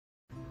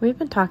We've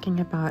been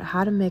talking about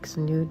how to mix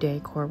new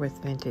decor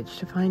with vintage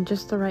to find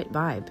just the right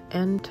vibe,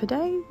 and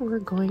today we're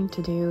going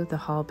to do the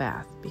hall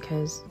bath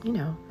because,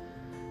 you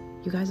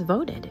guys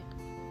voted.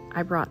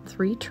 I brought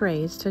 3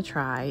 trays to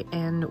try,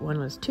 and one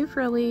was too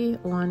frilly,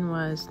 one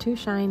was too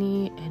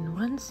shiny, and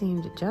one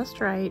seemed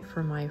just right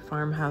for my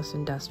farmhouse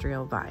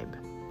industrial vibe.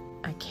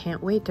 I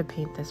can't wait to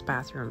paint this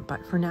bathroom,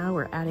 but for now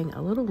we're adding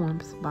a little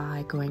warmth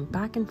by going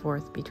back and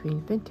forth between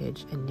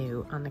vintage and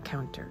new on the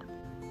counter.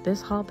 This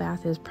hall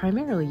bath is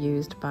primarily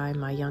used by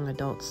my young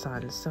adult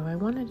sons, so I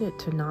wanted it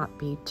to not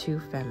be too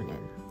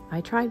feminine.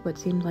 I tried what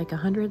seemed like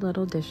 100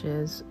 little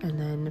dishes and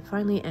then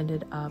finally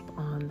ended up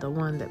on the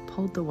one that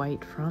pulled the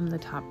white from the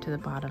top to the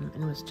bottom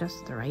and was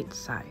just the right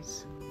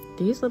size.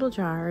 These little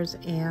jars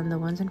and the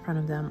ones in front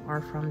of them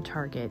are from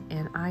Target,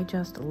 and I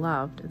just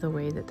loved the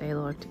way that they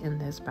looked in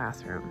this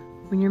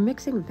bathroom. When you're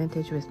mixing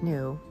vintage with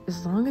new,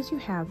 as long as you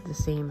have the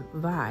same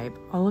vibe,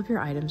 all of your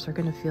items are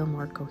going to feel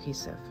more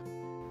cohesive.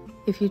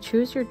 If you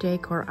choose your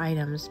decor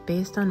items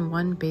based on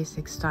one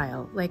basic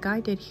style, like I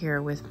did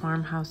here with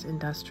Farmhouse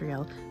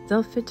Industrial,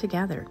 they'll fit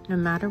together no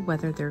matter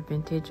whether they're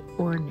vintage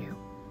or new.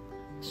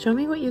 Show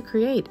me what you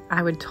create.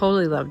 I would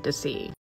totally love to see.